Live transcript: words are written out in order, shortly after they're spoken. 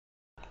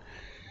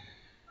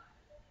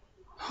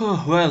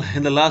Well,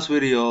 in the last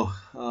video,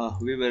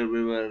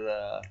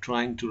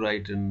 trying to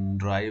write a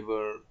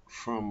driver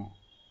from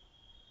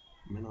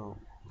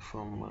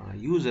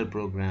user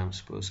programs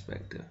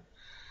perspective.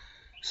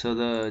 So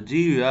the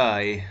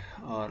GUI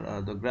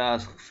or the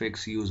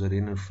graphics user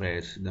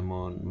interface, the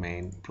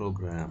main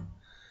program,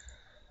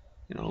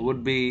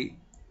 would be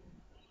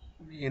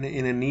in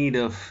a need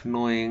of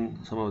knowing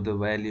some of the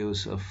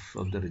values of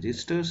the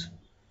registers.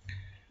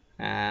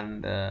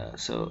 And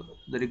so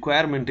the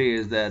requirement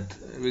is that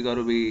we got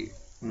to be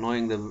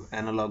knowing the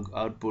analog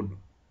output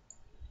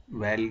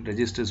value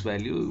registers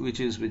value, which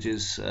is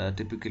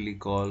typically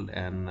called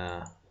an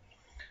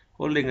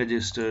holding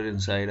register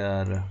inside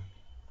our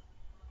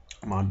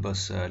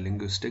Modbus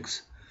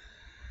linguistics.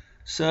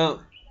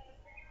 So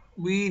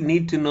we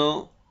need to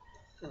know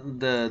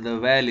the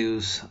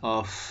values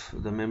of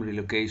the memory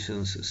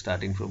locations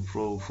starting from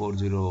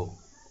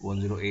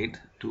 40108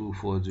 to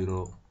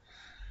 40110,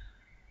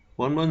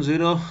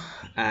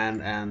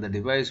 and the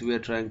device we are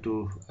trying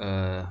to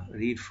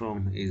read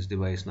from is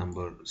device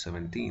number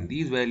 17.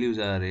 These values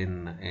are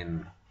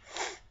in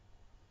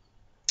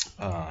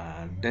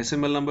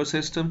decimal number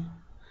system.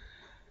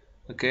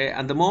 Okay,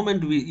 and the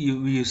moment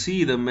you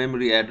see the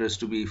memory address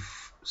to be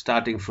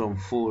starting from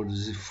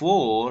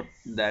 404,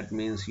 that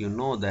means you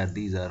know that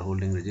these are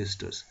holding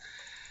registers.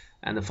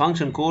 And the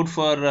function code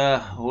for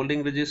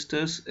holding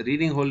registers,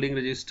 reading holding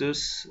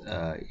registers,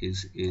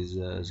 is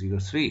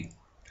 03.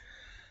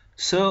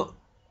 So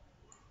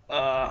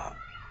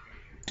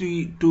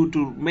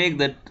to make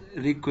that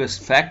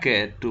request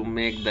packet, to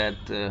make that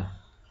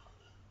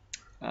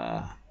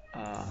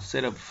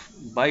set of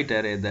byte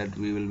array that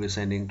we will be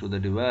sending to the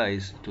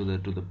device, to the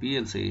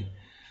PLC,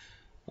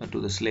 to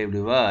the slave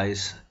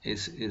device,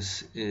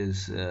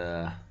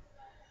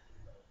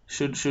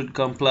 should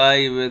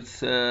comply with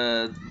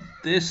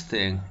this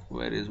thing.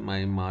 Where is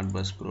my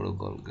Modbus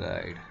protocol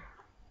guide?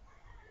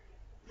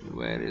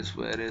 Where is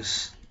where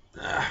is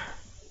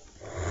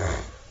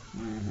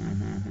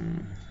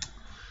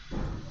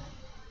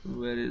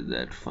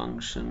that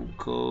function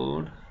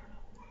code?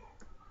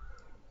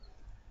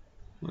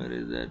 Where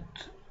is that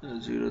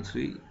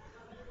 03?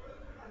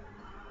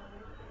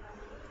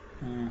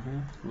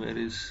 Where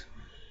is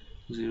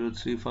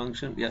 03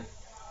 function? Yeah.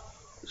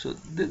 So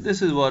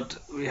this is what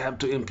we have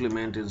to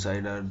implement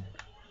inside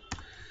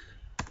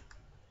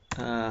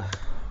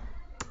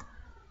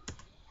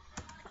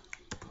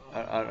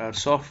our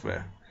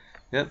software.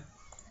 Yep.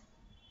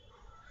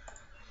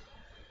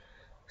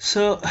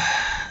 So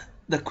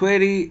the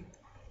query,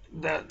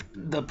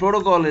 the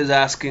protocol is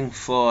asking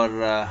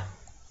for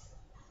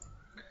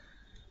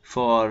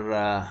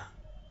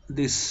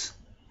this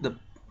the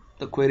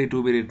query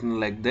to be written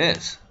like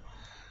this.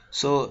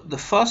 So the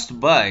first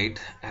byte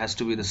has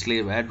to be the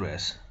slave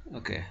address.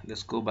 Okay,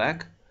 let's go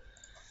back.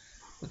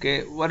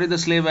 Okay, what is the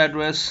slave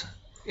address?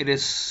 It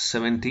is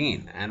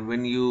 17, and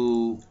when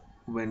you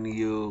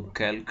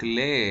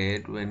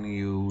calculate, when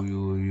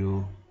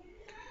you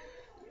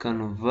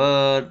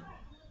convert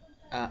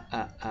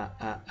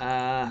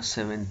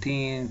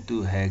 17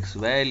 to hex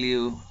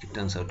value, it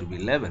turns out to be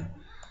 11.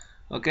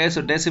 Okay,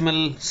 so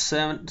decimal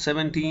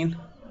 17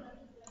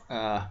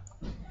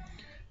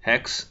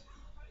 hex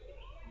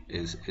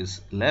is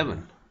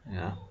 11.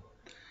 Yeah,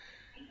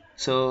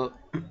 so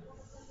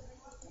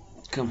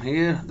come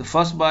here, the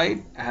first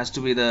byte has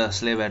to be the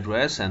slave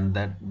address, and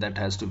that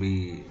has to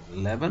be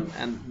 11,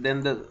 and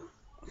then the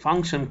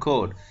function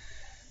code.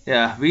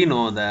 Yeah, we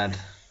know that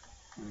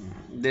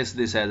this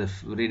as a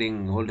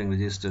reading holding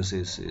registers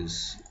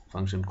is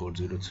function code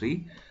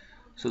 03.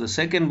 So the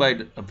second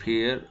byte up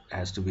here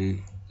has to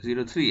be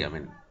 03. I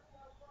mean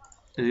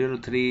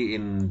 03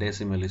 in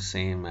decimal is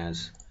same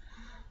as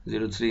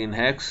 03 in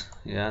hex.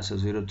 Yeah, so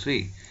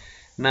 03.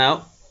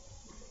 Now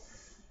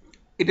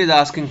it is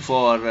asking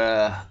for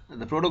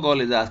the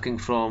protocol is asking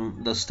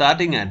from the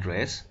starting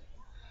address,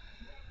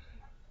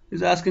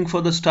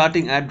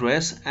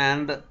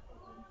 and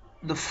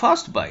the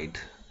first byte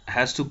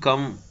has to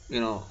come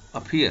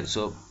up here.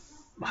 So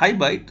high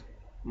byte,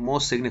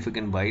 most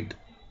significant byte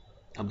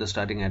of the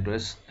starting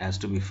address, has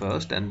to be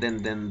first, and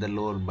then the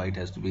lower byte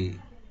has to be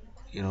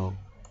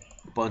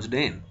punched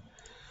in.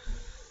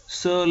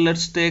 So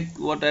let's take,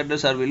 what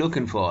address are we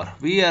looking for?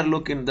 We are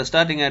looking, the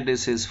starting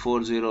address is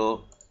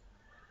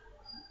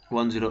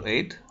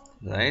 40108,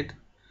 right?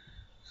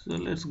 So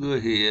let's go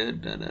here,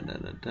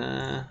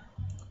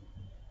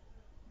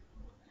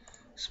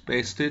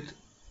 paste it,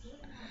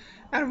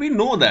 and we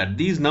know that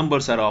these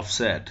numbers are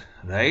offset,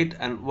 right?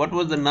 And what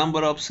was the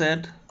number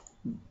offset?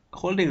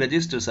 Holding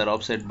registers are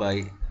offset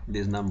by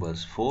these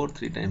numbers, 4,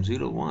 3 times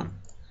 0, 1.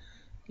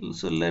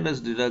 So let us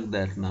deduct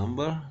that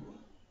number.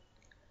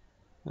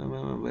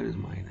 Where is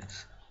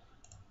minus?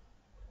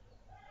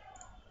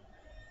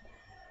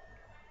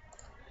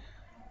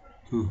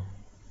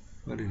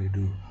 What did I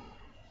do?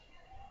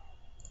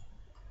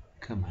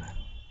 Come on.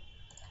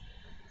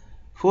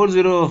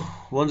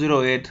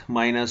 40108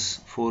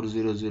 minus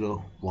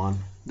 4001,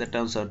 that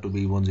turns out to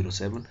be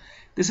 107.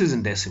 This is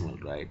in decimal,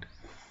 right?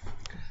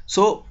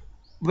 So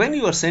when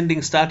you are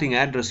sending starting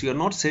address, you are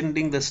not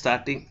sending the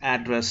starting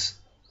address,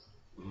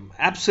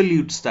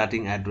 absolute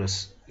starting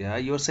address. Yeah,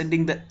 you are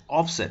sending the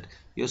offset.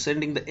 You're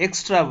sending the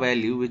extra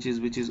value, which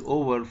is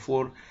over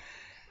 4,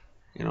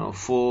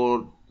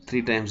 4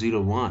 3 times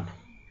 0 1.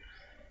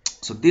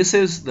 So this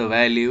is the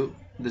value.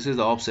 This is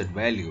the offset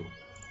value.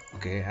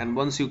 Okay, and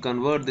once you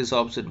convert this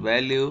offset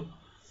value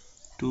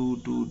to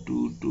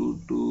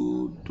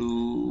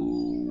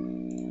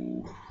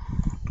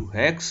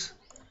hex,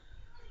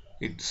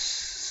 it's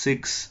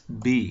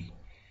 6B.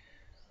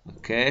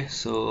 Okay,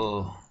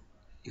 so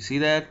you see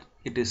that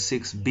it is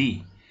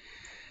 6B,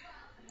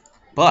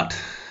 but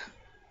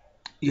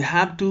you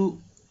have to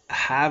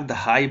have the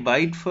high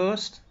byte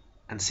first,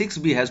 and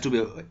 6B has to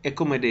be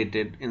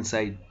accommodated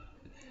inside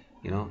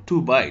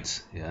 2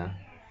 bytes. Yeah,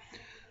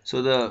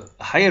 so the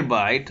higher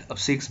byte of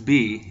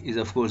 6B is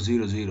of course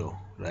 00,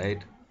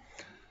 right?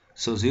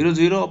 So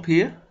 00 up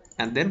here,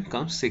 and then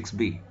comes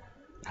 6B.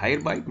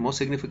 Higher byte, most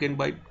significant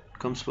byte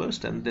comes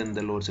first, and then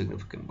the lower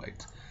significant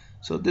bytes.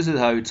 So this is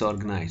how it's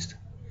organized.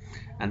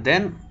 And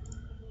then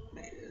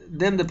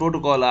the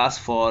protocol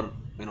asks for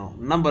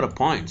number of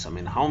points. I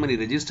mean, how many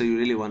registers you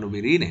really want to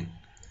be reading.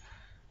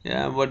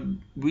 Yeah, but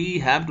we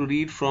have to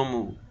read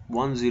from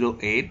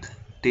 108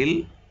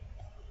 till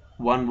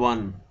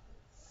 11,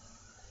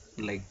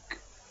 like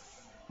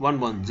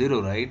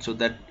 110, right? So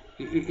that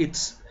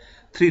it's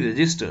 3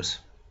 registers.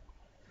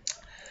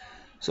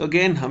 So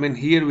again, I mean,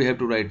 here we have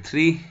to write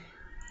 3,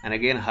 and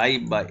again high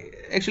byte.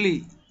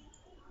 Actually,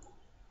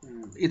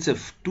 it's a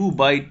 2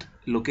 byte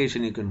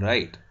location you can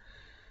write.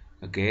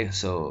 Okay,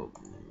 so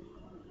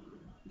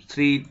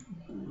 3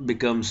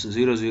 becomes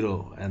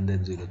 00 and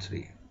then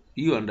 03.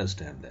 You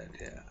understand that,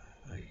 yeah.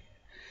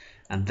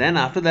 And then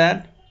after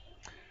that,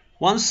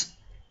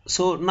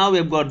 so now we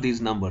have got these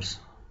numbers,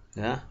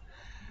 yeah.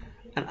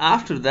 And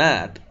after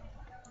that,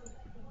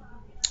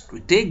 we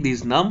take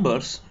these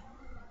numbers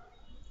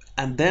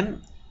and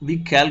then we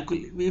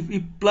calculate. We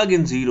plug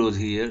in zeros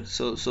here.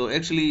 So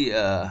actually,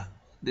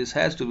 this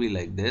has to be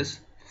like this.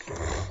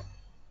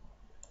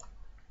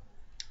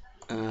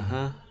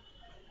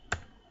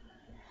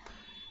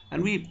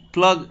 And we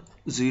plug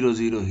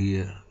 00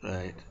 here,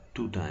 right,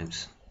 2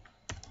 times.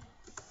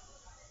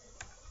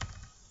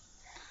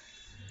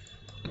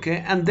 Okay,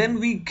 and then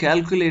we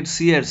calculate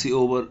CRC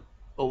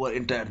over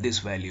entire this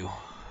value,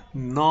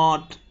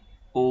 not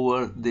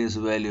over this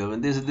value. I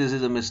mean, this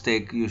is a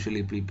mistake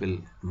usually people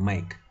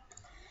make.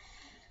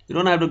 You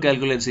don't have to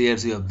calculate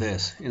CRC of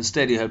this.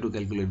 Instead, you have to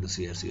calculate the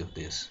CRC of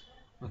this.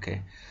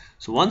 Okay,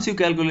 so once you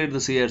calculate the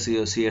CRC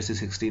or CRC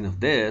 16 of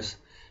this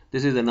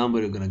is the number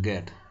you're gonna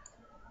get.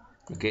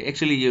 Okay,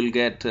 actually you'll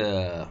get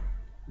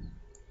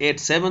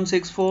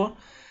 8764,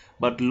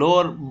 but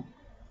lower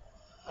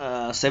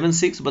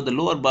 76, but the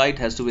lower byte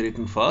has to be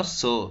written first.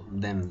 So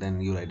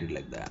then you write it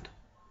like that.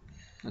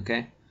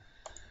 Okay,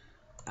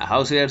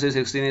 how CRC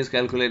 16 is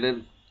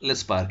calculated,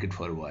 let's park it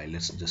for a while.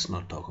 Let's just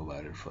not talk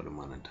about it for a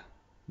minute.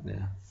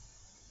 Yeah,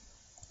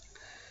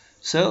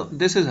 so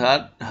this is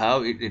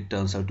how it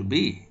turns out to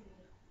be.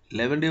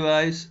 11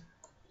 device,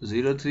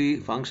 03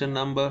 function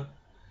number,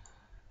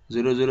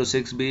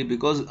 006B,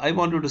 because I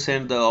wanted to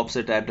send the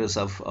offset address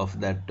of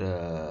that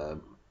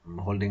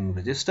holding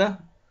register,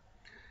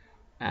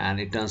 and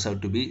it turns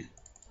out to be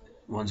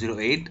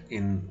 108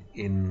 in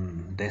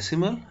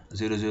decimal,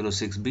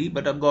 006B,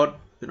 but I've got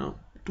 2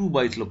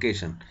 bytes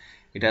location.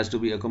 It has to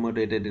be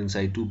accommodated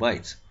inside 2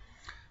 bytes.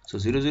 So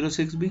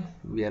 006B,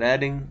 we are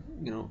adding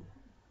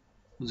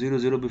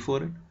 00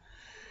 before it,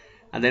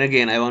 and then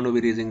again I want to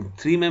be using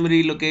 3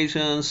 memory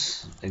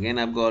locations. Again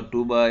I've got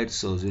 2 bytes,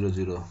 so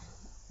 00,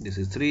 this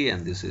is 3,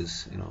 and this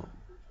is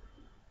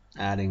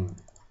adding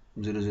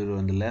 00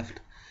 on the left.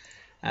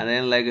 And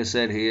then, like I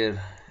said,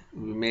 here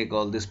we make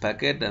all this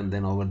packet, and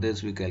then over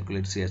this we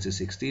calculate CRC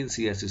 16.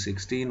 CRC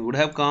 16 would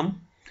have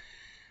come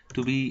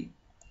to be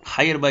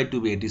higher byte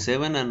to be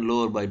 87 and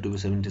lower byte to be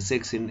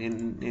 76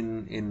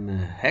 in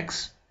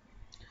hex.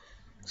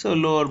 So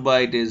lower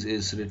byte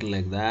is written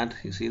like that.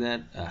 You see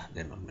that?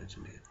 They're not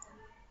mentioned here,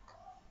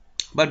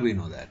 but we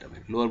know that. I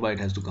mean, lower byte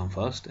has to come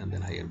first, and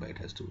then higher byte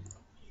has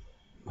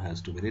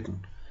to be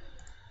written.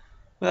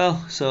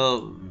 Well,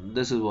 so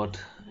this is what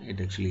it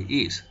actually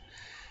is.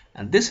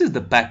 And this is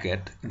the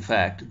packet. In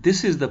fact,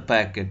 this is the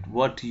packet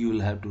what you will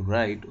have to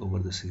write over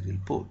the serial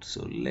port.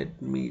 So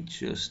let me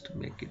just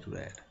make it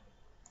red.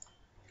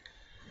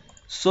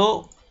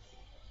 So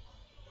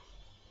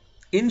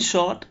in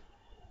short,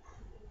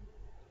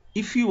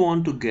 if you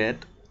want to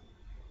get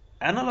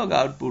analog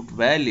output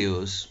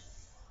values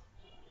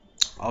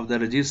of the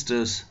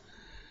registers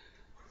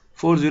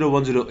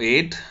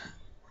 40108,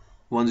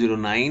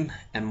 109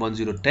 and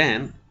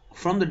 1010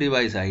 from the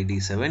device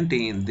ID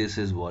 17, this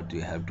is what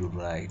you have to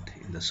write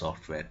in the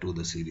software to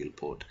the serial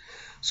port.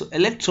 So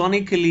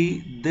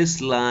electronically,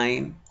 this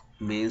line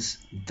means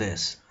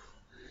this.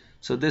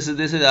 So this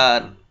is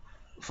our,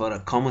 for a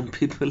common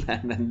people,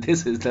 and then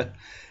this is the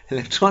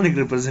electronic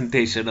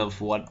representation of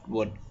what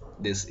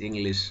this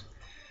English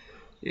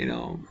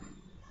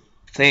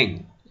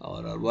thing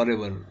or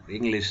whatever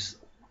English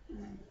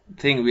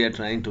thing we are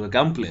trying to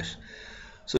accomplish.